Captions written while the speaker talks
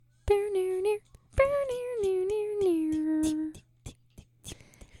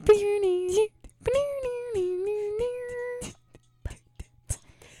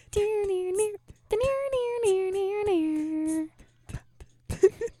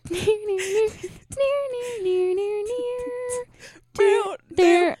Hello,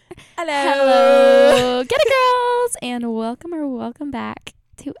 get it, girls, and welcome back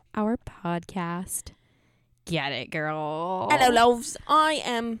to our podcast. Get it, girl. Hello, loves. I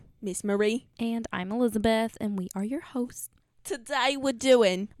am Miss Marie. And I'm Elizabeth, and we are your hosts. Today we're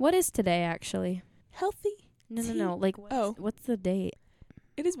doing What is today, actually? healthy. No. Like, what's the date?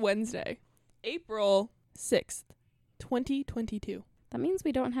 It is Wednesday, April 6th, 2022. That means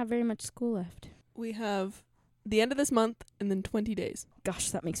we don't have very much school left. We have the end of this month and then 20 days.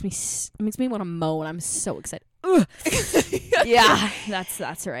 Gosh, that makes me want to moan. I'm so excited. Yeah,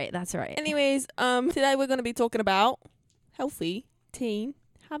 that's right. That's right. Anyways, today we're going to be talking about healthy teen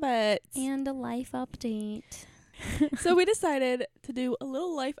habits. And a life update. So we decided to do a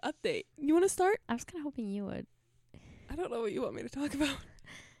little life update. You want to start? I was kind of hoping you would. I don't know what you want me to talk about.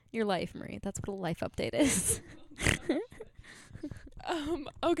 Your life, Marie. That's what a life update is.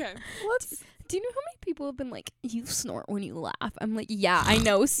 Okay. Do you know how many people have been like, you snort when you laugh? I'm like, yeah, I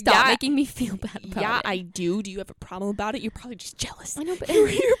know. Stop making me feel bad about it. I do. Do you have a problem about it? You're probably just jealous. I know, but you're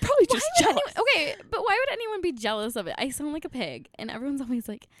probably just jealous. Okay, but why would anyone be jealous of it? I sound like a pig, and everyone's always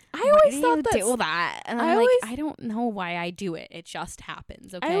like, I always thought that do that, and I'm like, I don't know why I do it. It just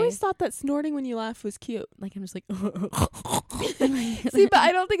happens. Okay. I always thought that snorting when you laugh was cute. Like I'm just like, see, but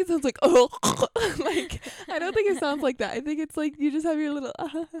I don't think it sounds like like I don't think it sounds like that. I think it's like you just have your little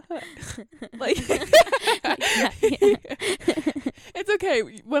like. Yeah. It's okay.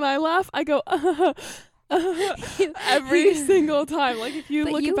 When I laugh, I go every single time. Like if you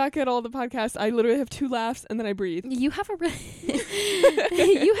look back at all the podcasts, I literally have 2 laughs and then I breathe. You have a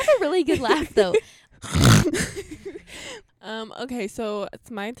really good laugh though. Okay, so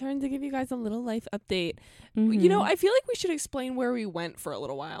it's my turn to give you guys a little life update. Mm-hmm. You know, I feel like we should explain where we went for a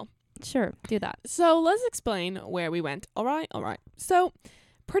little while. Sure, do that. So let's explain where we went. All right. So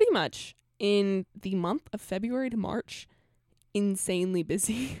pretty much in the month of February to March, insanely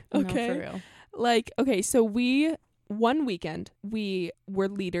busy. Okay. No, for real. Like, okay, so one weekend, we were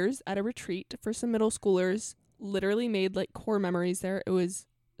leaders at a retreat for some middle schoolers, literally made like core memories there. It was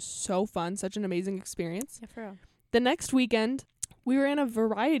so fun, such an amazing experience. Yeah, for real. The next weekend, we were in a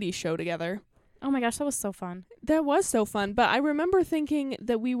variety show together. Oh my gosh, that was so fun. That was so fun, but I remember thinking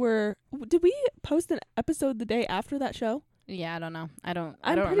that did we post an episode the day after that show? Yeah, I don't know. I'm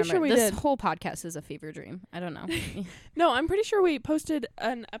pretty remember. sure we this did. whole podcast is a fever dream. I don't know. No, I'm pretty sure we posted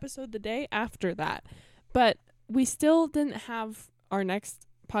an episode the day after that, but we still didn't have our next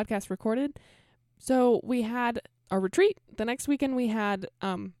podcast recorded. So we had our retreat. The next weekend we had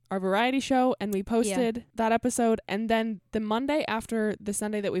our variety show, and we posted that episode. And then the Monday after the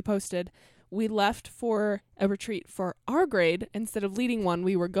Sunday that we posted, we left for a retreat for our grade. Instead of leading one,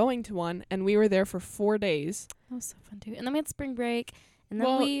 we were going to one, and we were there for 4 days. That was so fun too. And then we had spring break. And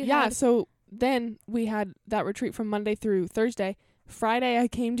then so then we had that retreat from Monday through Thursday. Friday, I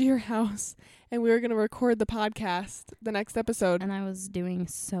came to your house, and we were going to record the podcast, the next episode. And I was doing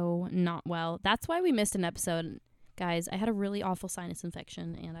so not well. That's why we missed an episode. Guys, I had a really awful sinus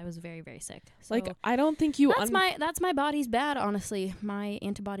infection, and I was very, very sick. So like, I don't think you... That's my body's bad, honestly. My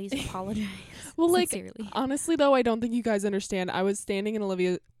antibodies apologize. Well, sincerely. Like, honestly, though, I don't think you guys understand. I was standing in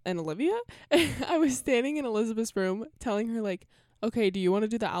I was standing in Elizabeth's room telling her, like, okay, do you want to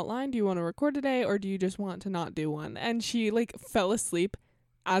do the outline? Do you want to record today? Or do you just want to not do one? And she, like, fell asleep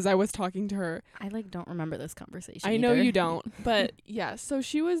as I was talking to her. I, like, don't remember this conversation I either. know you don't. But, yeah, so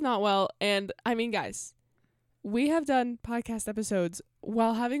she was not well. And, I mean, guys... We have done podcast episodes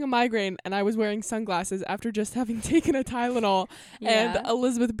while having a migraine, and I was wearing sunglasses after just having taken a Tylenol, and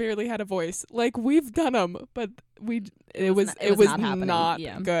Elizabeth barely had a voice. Like, we've done them, but it was not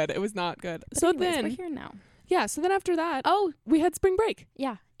good. It was not good. But so anyways, then we're here now. Yeah, so then after that, we had spring break.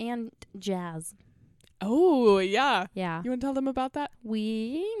 Yeah, and jazz. Oh, yeah. Yeah. You want to tell them about that?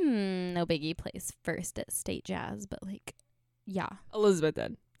 We, no biggie, plays first at state jazz, but like, yeah. Elizabeth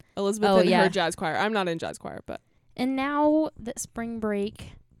did. Elizabeth and her jazz choir. I'm not in jazz choir, but. And now that spring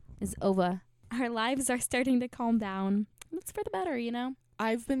break is over, our lives are starting to calm down. It's for the better, you know?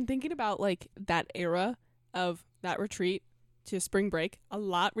 I've been thinking about like that era of that retreat to spring break a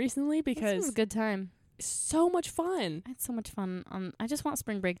lot recently because. This was a good time. So much fun. I had so much fun. I just want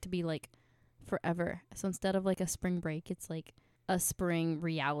spring break to be like forever. So instead of like a spring break, it's like a spring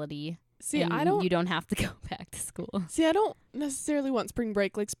reality. See, you don't have to go back to school. See, I don't necessarily want spring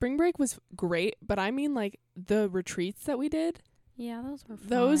break. Like, spring break was great, but I mean, like, the retreats that we did. Yeah, those were fun.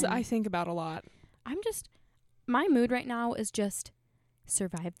 Those I think about a lot. My mood right now is just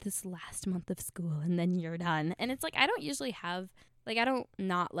survive this last month of school and then you're done. And it's like, I don't usually have, like, I don't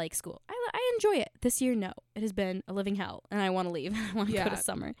not like school. I enjoy it. this year, no. It has been a living hell, and I want to leave. I want to go to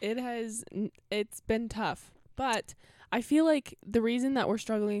summer. It's been tough. But I feel like the reason that we're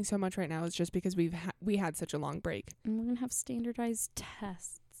struggling so much right now is just because we had such a long break. And we're going to have standardized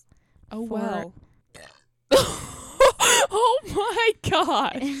tests. Oh, well. Oh, my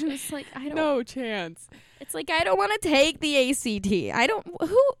gosh. And it's like, I don't. No chance. It's like, I don't want to take the ACT. I don't.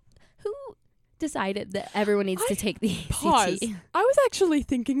 Who decided that everyone needs to take the ACT? Pause. I was actually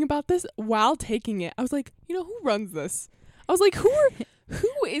thinking about this while taking it. I was like, you know, who runs this? I was like,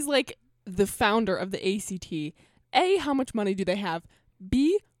 who is like the founder of the ACT? A, how much money do they have?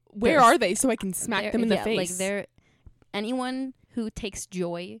 B, where are they so I can smack them in the face? Like they're anyone who takes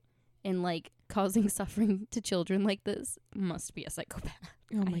joy in like causing suffering to children like this must be a psychopath.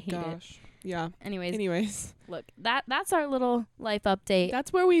 Oh my gosh. Yeah. Anyways, look, that's our little life update.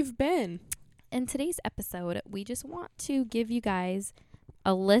 That's where we've been. In today's episode, we just want to give you guys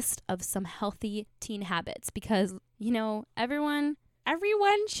a list of some healthy teen habits because, you know, everyone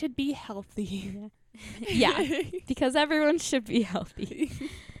should be healthy. Yeah, because everyone should be healthy.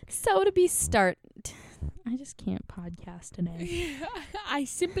 So to be I just can't podcast today. I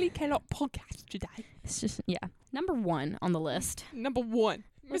simply cannot podcast today. It's just, number 1 on the list. Number 1,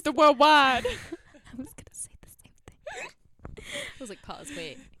 Mr. Worldwide. I was going to say the same thing. I was like, pause,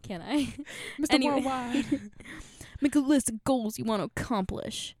 wait, can I? Mr. Worldwide. Make a list of goals you want to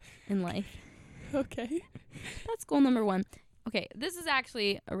accomplish in life. Okay. That's goal number 1. Okay, this is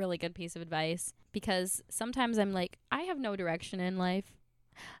actually a really good piece of advice because sometimes I'm like, I have no direction in life.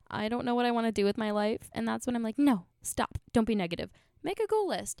 I don't know what I want to do with my life. And that's when I'm like, no, stop. Don't be negative. Make a goal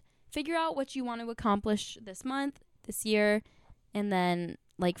list. Figure out what you want to accomplish this month, this year, and then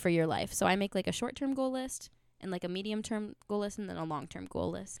like for your life. So I make like a short-term goal list and like a medium-term goal list and then a long-term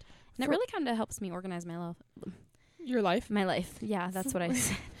goal list. And it really kind of helps me organize my life. Your life? My life. Yeah, that's what I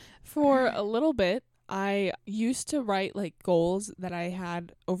said. For a little bit, I used to write like goals that I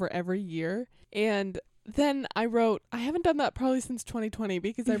had over every year. And then I haven't done that probably since 2020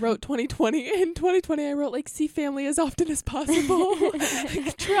 because I wrote 2020. In 2020, I wrote like see family as often as possible,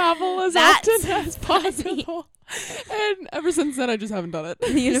 travel as often as possible. And ever since then, I just haven't done it.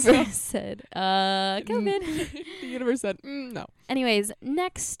 The universe said, COVID. The universe said, no. Anyways,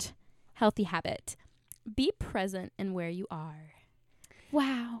 next healthy habit. Be present in where you are.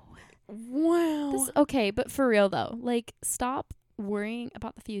 Wow. Okay, but for real though, like stop worrying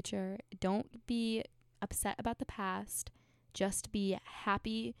about the future. Don't be upset about the past. Just be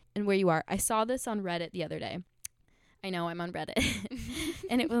happy in where you are. I saw this on Reddit the other day. I know I'm on Reddit.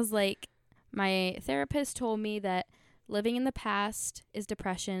 And it was like, my therapist told me that living in the past is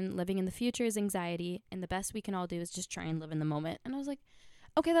depression, living in the future is anxiety, and the best we can all do is just try and live in the moment. And I was like,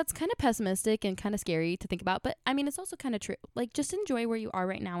 okay, that's kind of pessimistic and kind of scary to think about, but I mean, it's also kind of true. Like, just enjoy where you are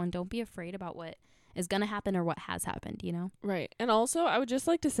right now and don't be afraid about what is going to happen or what has happened, you know? Right. And also, I would just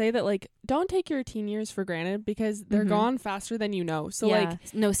like to say that, like, don't take your teen years for granted because they're gone faster than you know. So,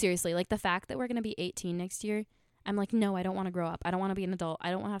 no, seriously, like the fact that we're going to be 18 next year, I'm like, no, I don't want to grow up. I don't want to be an adult.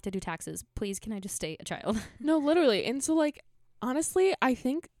 I don't want to have to do taxes. Please, can I just stay a child? No, literally. And so, like, honestly, I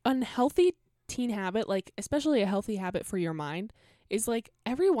think unhealthy teen habit, like, especially a healthy habit for your mind, is like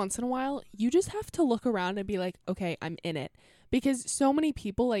every once in a while, you just have to look around and be like, okay, I'm in it. Because so many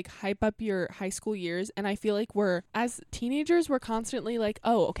people like hype up your high school years. And I feel like as teenagers, we're constantly like,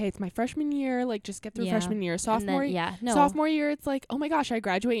 oh, okay, it's my freshman year. Like, just get through freshman year. Sophomore year, it's like, oh my gosh, I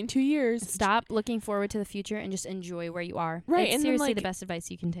graduate in 2 years. Stop looking forward to the future and just enjoy where you are. Right. It's and seriously then, like, the best advice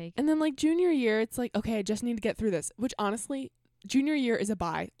you can take. And then like junior year, it's like, okay, I just need to get through this. Which honestly, junior year is a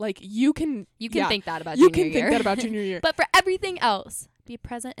bye. Like you can think that about junior year. You can think that about junior year. But for everything else, be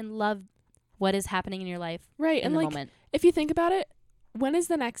present and love what is happening in your life. Right. In the like, moment. If you think about it, when is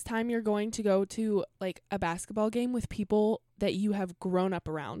the next time you're going to go to like a basketball game with people that you have grown up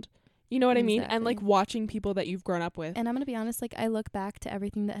around? You know what I mean? And like watching people that you've grown up with. And I'm going to be honest, like I look back to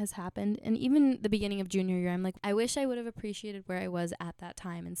everything that has happened and even the beginning of junior year, I'm like, I wish I would have appreciated where I was at that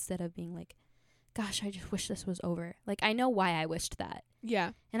time instead of being like, gosh, I just wish this was over. Like, I know why I wished that.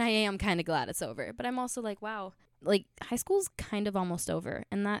 Yeah. And I am kind of glad it's over. But I'm also like, wow, like high school's kind of almost over.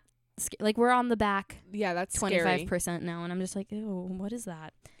 And that, like, we're on the back. Yeah, that's 25% scary. now. And I'm just like, ew, what is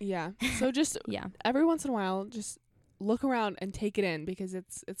that? Yeah. So just every once in a while, just look around and take it in because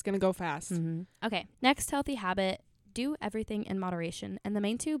it's going to go fast. Mm-hmm. Okay. Next healthy habit, do everything in moderation. And the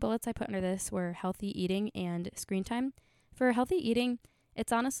main 2 bullets I put under this were healthy eating and screen time. For healthy eating,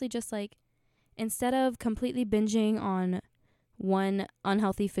 it's honestly just like, instead of completely binging on one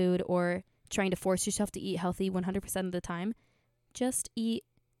unhealthy food or trying to force yourself to eat healthy 100% of the time, just eat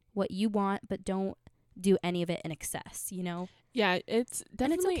what you want, but don't do any of it in excess, you know? Yeah, it's definitely...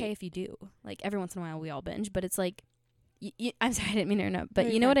 And it's okay if you do. Like, every once in a while we all binge, but it's like, I'm sorry, I didn't mean to interrupt,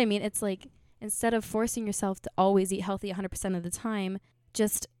 but you know what I mean? It's like, instead of forcing yourself to always eat healthy 100% of the time,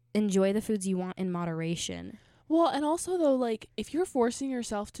 just enjoy the foods you want in moderation. Well, and also, though, like, if you're forcing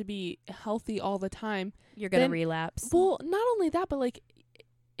yourself to be healthy all the time... You're going to relapse. Well, not only that, but, like,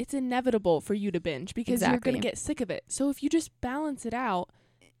 it's inevitable for you to binge because you're going to get sick of it. So if you just balance it out,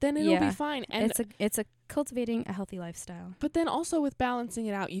 then it'll be fine. And it's a cultivating a healthy lifestyle. But then also with balancing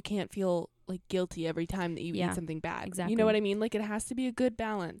it out, you can't feel, like, guilty every time that you eat something bad. Exactly. You know what I mean? Like, it has to be a good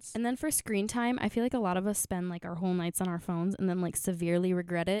balance. And then for screen time, I feel like a lot of us spend, like, our whole nights on our phones and then, like, severely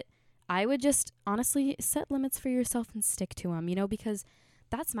regret it. I would just honestly set limits for yourself and stick to them, you know, because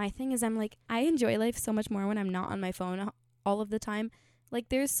that's my thing is I'm like, I enjoy life so much more when I'm not on my phone all of the time. Like,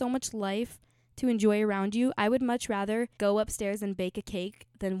 there's so much life to enjoy around you. I would much rather go upstairs and bake a cake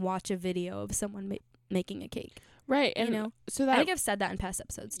than watch a video of someone making a cake. Right. And you know, so that, I think I've said that in past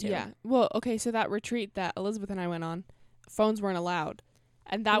episodes too. Yeah. Well, okay. So that retreat that Elizabeth and I went on, phones weren't allowed.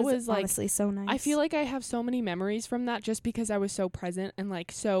 And that was like, honestly so nice. I feel like I have so many memories from that just because I was so present and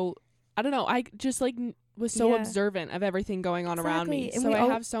like, so I don't know. I just like was so observant of everything going on around me. And so I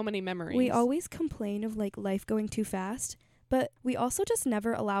have so many memories. We always complain of like life going too fast, but we also just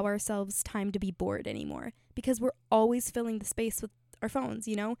never allow ourselves time to be bored anymore because we're always filling the space with our phones,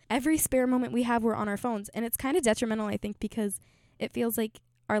 you know? Every spare moment we have, we're on our phones. And it's kind of detrimental, I think, because it feels like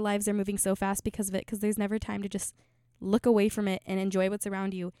our lives are moving so fast because of it, because there's never time to just look away from it and enjoy what's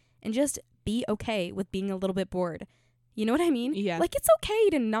around you and just be okay with being a little bit bored. You know what I mean? Yeah. Like, it's okay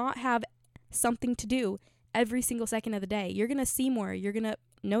to not have something to do every single second of the day. You're going to see more. You're going to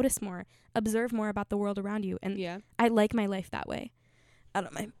notice more, observe more about the world around you. And I like my life that way. I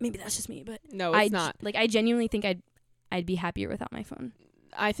don't know. Maybe that's just me, but no, it's not. Like, I genuinely think I'd be happier without my phone.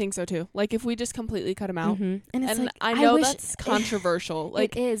 I think so too. Like, if we just completely cut them out. Mm-hmm. And it's like, I know that's controversial.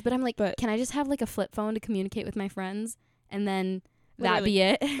 Like, it is, but I'm like, can I just have like a flip phone to communicate with my friends and then that be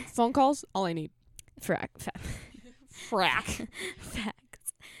it? Phone calls, all I need. Facts.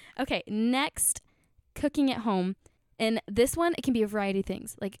 Okay, next, cooking at home. And this one, it can be a variety of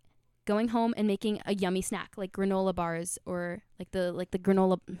things. Like going home and making a yummy snack, like granola bars or like the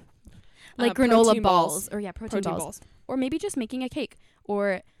granola granola balls. Or protein balls. Or maybe just making a cake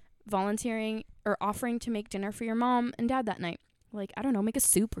or volunteering or offering to make dinner for your mom and dad that night. Like, I don't know, make a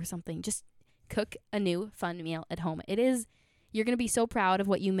soup or something. Just cook a new fun meal at home. You're going to be so proud of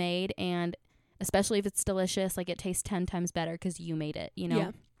what you made, and especially if it's delicious, like it tastes 10 times better because you made it, you know?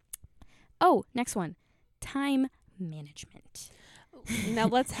 Yeah. Oh, next one. Time management. Now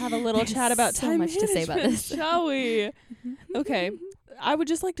let's have a little chat about time management, to say about this, shall we? Okay. I would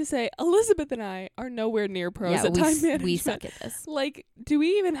just like to say Elizabeth and I are nowhere near pros at time management. We suck at this. Like, do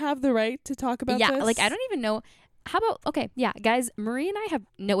we even have the right to talk about this? Yeah, like I don't even know. How about, guys, Marie and I have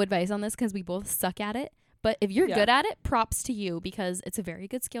no advice on this because we both suck at it. But if you're good at it, props to you, because it's a very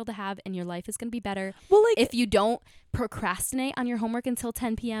good skill to have and your life is going to be better. Well, like, if you don't procrastinate on your homework until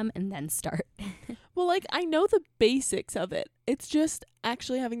 10 p.m. and then start. Well, like, I know the basics of it. It's just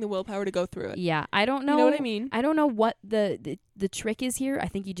actually having the willpower to go through it. Yeah, I don't know. You know what I mean? I don't know what the trick is here. I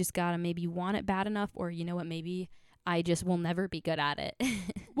think you just got to maybe want it bad enough, or you know what, maybe I just will never be good at it.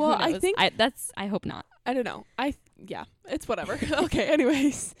 Well, I think I hope not. I don't know. It's whatever. Okay,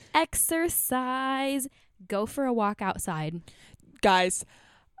 anyways. Exercise. Go for a walk outside. Guys.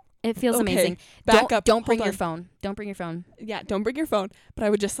 It feels amazing. Back up. Don't bring your phone. Don't bring your phone. Yeah, don't bring your phone. But I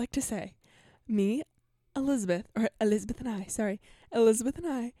would just like to say, Elizabeth and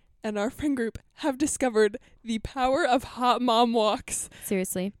I and our friend group have discovered the power of hot mom walks.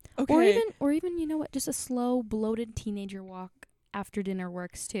 Seriously. Okay. Or even, you know what, just a slow, bloated teenager walk after dinner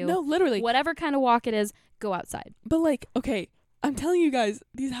works too. No, literally. Whatever kind of walk it is, go outside. But like, okay, I'm telling you guys,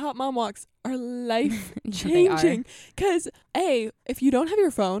 these hot mom walks are life changing. Because if you don't have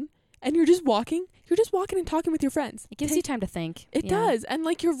your phone and you're just walking and talking with your friends. It gives you time to think. It does. And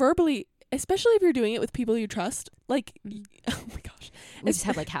like, you're verbally, especially if you're doing it with people you trust, like, oh my gosh. We just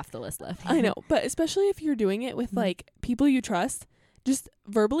have like half the list left. I know. But especially if you're doing it with like people you trust, just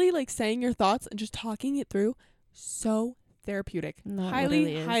verbally like saying your thoughts and just talking it through, so therapeutic. No,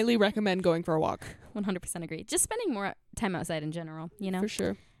 highly recommend going for a walk. 100% agree. Just spending more time outside in general, you know? For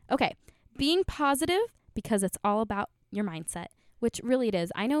sure. Okay. Being positive, because it's all about your mindset, which really it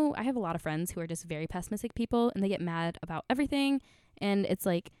is. I know I have a lot of friends who are just very pessimistic people and they get mad about everything. And it's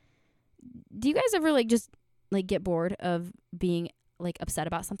like, do you guys ever like just like get bored of being like upset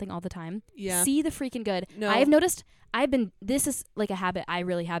about something all the time? Yeah. See the freaking good. No. I have noticed this is like a habit I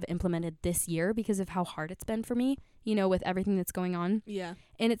really have implemented this year because of how hard it's been for me, you know, with everything that's going on. Yeah.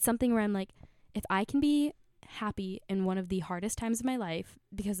 And it's something where I'm like, if I can be happy in one of the hardest times of my life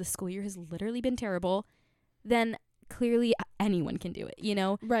because the school year has literally been terrible, then clearly anyone can do it, you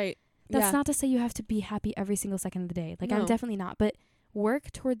know? Right. That's not to say you have to be happy every single second of the day. Like, No. I'm definitely not. But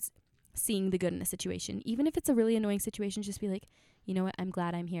work towards seeing the good in a situation. Even if it's a really annoying situation, just be like, you know what? I'm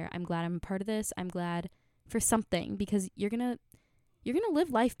glad I'm here. I'm glad I'm a part of this. I'm glad for something, because you're going to live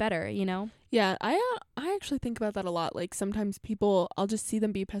life better, you know? Yeah, I actually think about that a lot. Like, sometimes people, I'll just see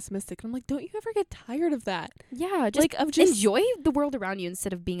them be pessimistic, and I'm like, don't you ever get tired of that? Yeah, just, enjoy the world around you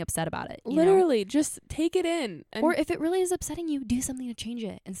instead of being upset about it. Literally, just take it in. Or if it really is upsetting you, do something to change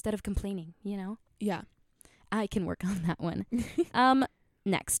it instead of complaining, you know? Yeah. I can work on that one.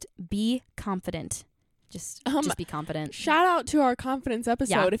 Next, be confident. Just be confident. Shout out to our confidence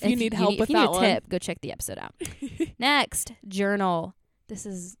episode if you need help with that one. If you need a tip, go check the episode out. Next, journal. This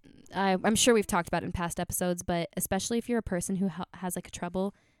is, I'm sure we've talked about it in past episodes, but especially if you're a person who has like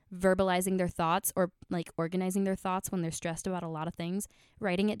trouble verbalizing their thoughts or like organizing their thoughts when they're stressed about a lot of things,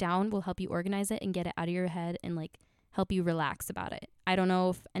 writing it down will help you organize it and get it out of your head and like help you relax about it. I don't know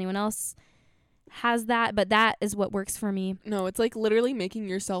if anyone else has that, but that is what works for me. No, it's like literally making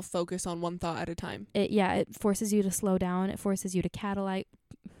yourself focus on one thought at a time. It forces you to slow down. It forces you to catalog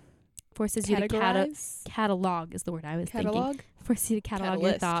is the word I was thinking. Forces you to catalog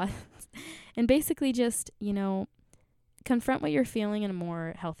your thoughts. And basically just, you know, confront what you're feeling in a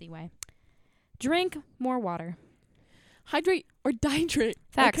more healthy way. Drink more water. Hydrate or dihydrate.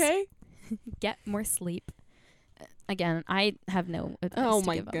 Facts. Okay? Get more sleep. Again, I have no advice. Oh to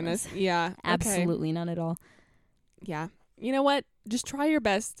my give on goodness. this. Yeah. Absolutely none at all. Yeah. You know what? Just try your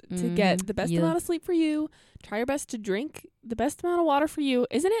best to get the best amount of sleep for you. Try your best to drink the best amount of water for you.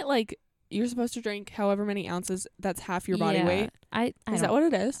 Isn't it like you're supposed to drink however many ounces? That's half your body weight. Is that what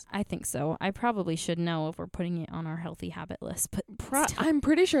it is? I think so. I probably should know if we're putting it on our healthy habit list, but I'm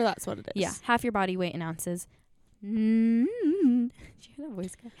pretty sure that's what it is. Yeah, half your body weight in ounces. Did you hear that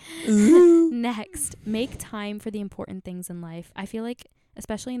voice guy? Next, make time for the important things in life. I feel like,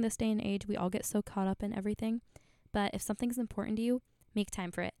 especially in this day and age, we all get so caught up in everything. But if something's important to you, make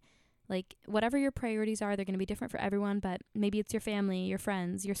time for it. Like, whatever your priorities are, they're going to be different for everyone, but maybe it's your family, your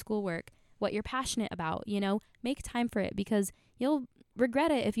friends, your schoolwork, what you're passionate about, you know? Make time for it, because you'll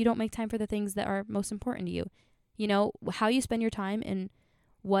regret it if you don't make time for the things that are most important to you. You know, how you spend your time and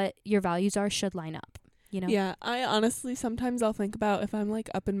what your values are should line up. You know? Yeah, I honestly, sometimes I'll think about if I'm like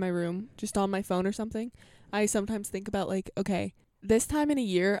up in my room, just on my phone or something, I sometimes think about like, okay, this time in a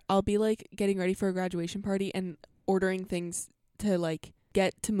year, I'll be like getting ready for a graduation party and ordering things to like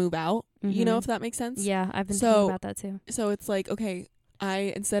get to move out, you know, if that makes sense? Yeah, I've been thinking about that too. So it's like, okay,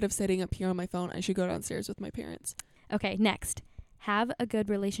 instead of sitting up here on my phone, I should go downstairs with my parents. Okay, next, have a good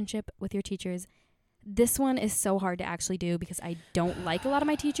relationship with your teachers. This one is so hard to actually do because I don't like a lot of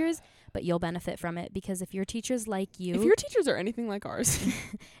my teachers, but you'll benefit from it because if your teachers like you... If your teachers are anything like ours...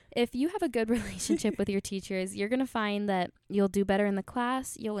 If you have a good relationship with your teachers, you're going to find that you'll do better in the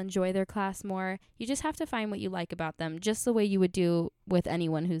class, you'll enjoy their class more. You just have to find what you like about them, just the way you would do with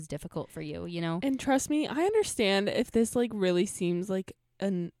anyone who's difficult for you, you know? And trust me, I understand if this like really seems like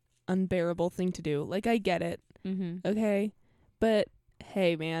an unbearable thing to do. Like, I get it. Okay? But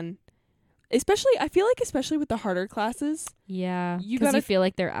hey, man... I feel like especially with the harder classes. Yeah. Because you feel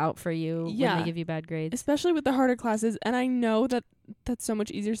like they're out for you when they give you bad grades. Especially with the harder classes. And I know that that's so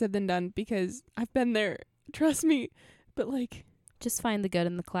much easier said than done because I've been there. Trust me. But like. Just find the good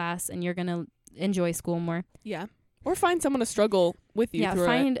in the class and you're going to enjoy school more. Yeah. Or find someone to struggle with you through it.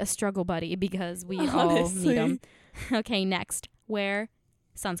 Yeah, find a struggle buddy because we all need them. Okay, next. Wear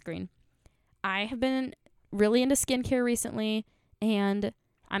sunscreen. I have been really into skincare recently and...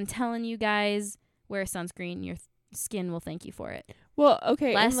 I'm telling you guys, wear sunscreen. Your skin will thank you for it. Well,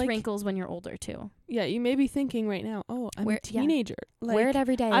 okay. Less wrinkles when you're older, too. Yeah, you may be thinking right now, oh, I'm a teenager. Yeah. Like, wear it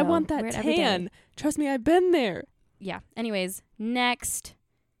every day, I want that tan. Trust me, I've been there. Yeah. Anyways, next,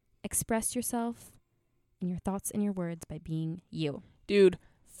 express yourself and your thoughts and your words by being you. Dude,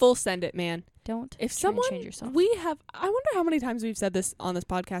 full send it, man. Don't change yourself. I wonder how many times we've said this on this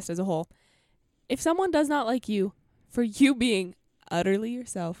podcast as a whole. If someone does not like you for you being utterly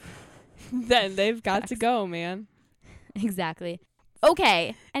yourself, then they've got to go, man. Exactly.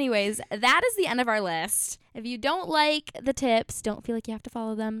 Okay. Anyways, that is the end of our list. If you don't like the tips, don't feel like you have to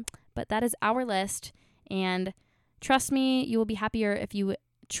follow them, but that is our list. And trust me, you will be happier if you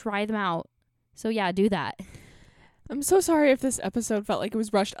try them out. So yeah, do that. I'm so sorry if this episode felt like it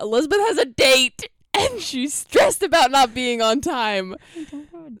was rushed. Elizabeth has a date and she's stressed about not being on time. I don't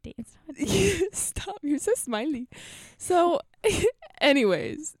have a date. It's not a date. Stop. You're so smiley. So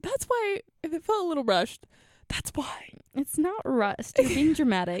anyways, that's why if it felt a little rushed, That's why. It's not rust. You're being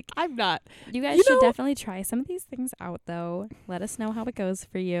dramatic. I'm not. You guys should definitely try some of these things out, though. Let us know how it goes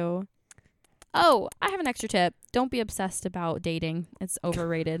for you. Oh, I have an extra tip. Don't be obsessed about dating. It's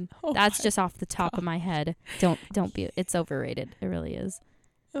overrated. That's just off the top of my head. Don't be. It's overrated. It really is.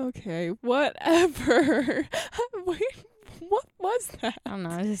 Okay, whatever. Wait, what was that? I don't know.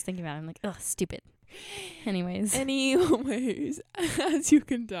 I was just thinking about it. I'm like, ugh, stupid. Anyways, as you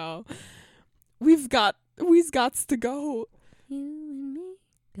can tell, we've got to go. You and me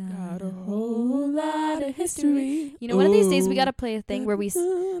Got a whole lot of history. You know, one of these days we gotta play a thing where we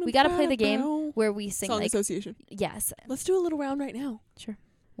gotta play the game where we sing Song like association. Yes. Let's do a little round right now. Sure.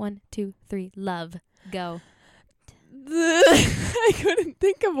 1, 2, 3. Love. Go. I couldn't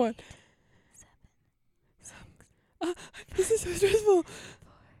think of one. 7. This is so stressful.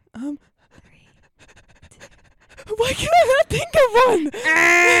 3. Why can I not think of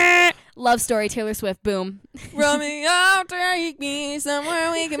one? Love Story, Taylor Swift. Boom. Running out, take me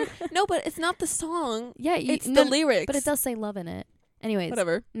somewhere we can. No, but it's not the song. Yeah, it's the lyrics. But it does say love in it. Anyways,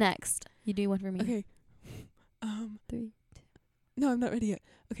 whatever. Next, you do one for me. Okay. 3. No, I'm not ready yet.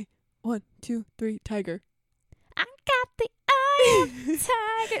 Okay. 1, 2, 3. Tiger. I got the eye of the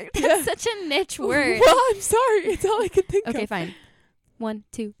tiger. That's such a niche word. Well, I'm sorry. It's all I could think of. Okay, fine. 1,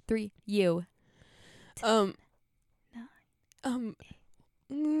 2, 3. You. 10, 9.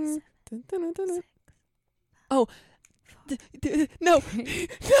 8. 7. 6. Oh. No. No,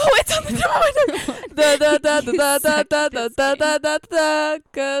 it's on the tip of my tongue.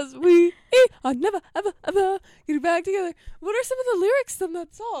 Cause we are never, ever, ever getting back together. What are some of the lyrics from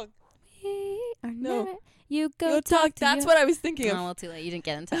that song? We are No. never. You go talk. That's what I was thinking Oh, of. well, too late. You didn't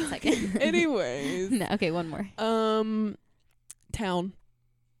get into that second. Anyways. No, okay, one more. Town.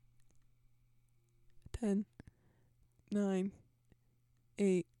 10, 9,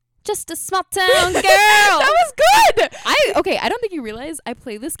 8. Just a small town girl. That was good. I don't think you realize I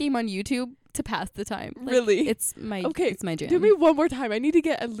play this game on YouTube to pass the time. Like, really? It's my jam. Do me one more time. I need to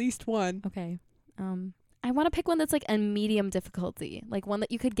get at least one. Okay. I want to pick one that's like a medium difficulty, like one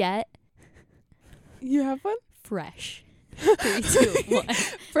that you could get. You have one? Fresh. 3, 2, 1.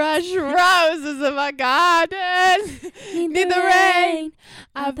 Fresh roses in my garden. Need the rain.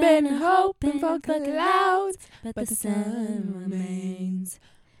 I've been hoping for clouds, but the sun remains.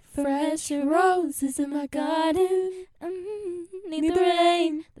 Fresh roses in my garden. Need the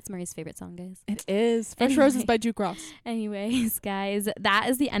rain. That's Maria's favorite song, guys. It is. Fresh Roses by Juke Ross. Anyways, guys, that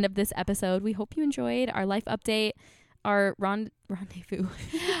is the end of this episode. We hope you enjoyed our life update, our rendezvous.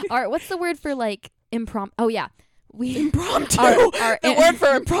 What's the word for like impromptu? Oh, yeah. Impromptu. The word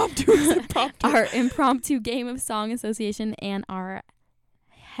for impromptu is impromptu. Our impromptu game of song association and our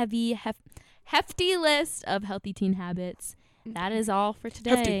hefty list of healthy teen habits. That is all for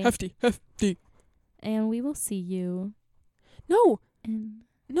today. Hefty. And we will see you. No,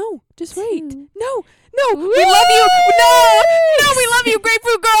 just wait. 2. No, we love you. No, we love you,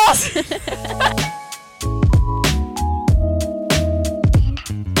 Grapefruit Girls.